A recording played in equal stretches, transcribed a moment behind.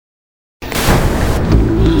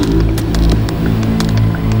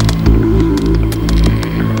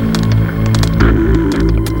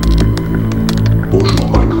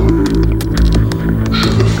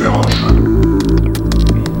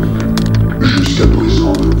Jusqu'à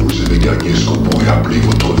présent, vous avez gagné ce qu'on pourrait appeler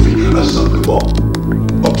votre vie à simplement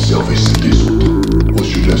observer celle des autres. Aux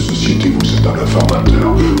yeux de la société, vous êtes un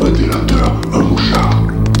informateur, un délateur, un mouchard.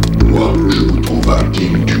 Moi, je vous trouve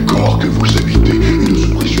indigne du corps que vous habitez et de ce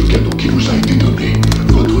précieux cadeau qui vous a été donné,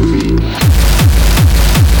 votre vie.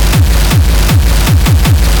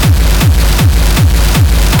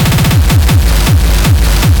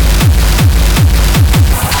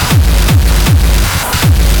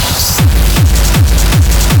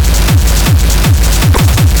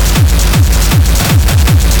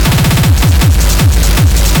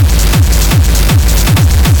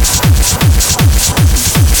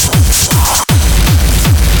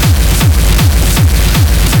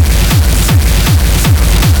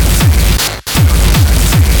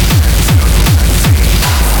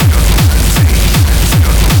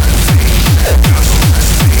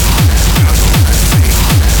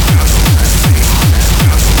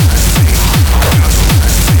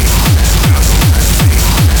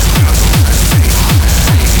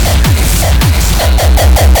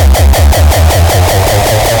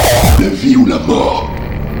 La vie ou la mort,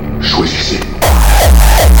 choisissez.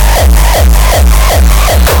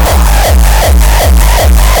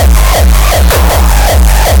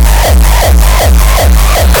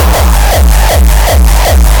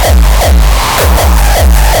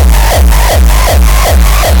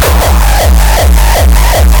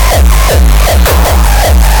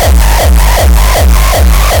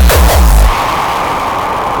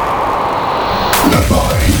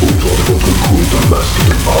 L'appareil autour de votre cou est un masque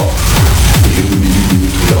de mort. Et une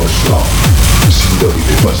minute la ressort. Si vous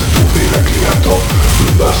n'arrivez pas à trouver la clé à temps,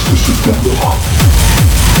 le masque se fermera.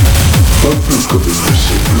 Un peu comme une de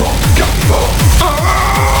ces plantes carnivores.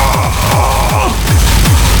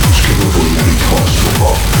 Ce que vous voyez à l'écran en ce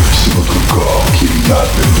moment, c'est votre corps qui, il y a à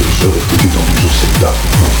peine 2 heures, était étendu sur cette table.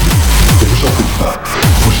 Ne vous en faites pas,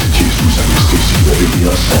 vous étiez sous anesthésie, vous n'avez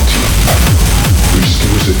rien senti. Puisque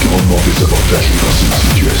vous êtes grandement désavantagé dans cette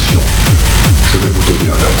situation, je vais vous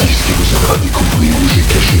donner un indice qui vous aidera à découvrir où j'ai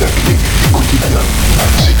caché la clé. Écoutez bien,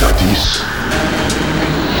 cet indice,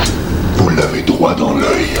 vous l'avez droit dans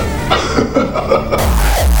l'œil.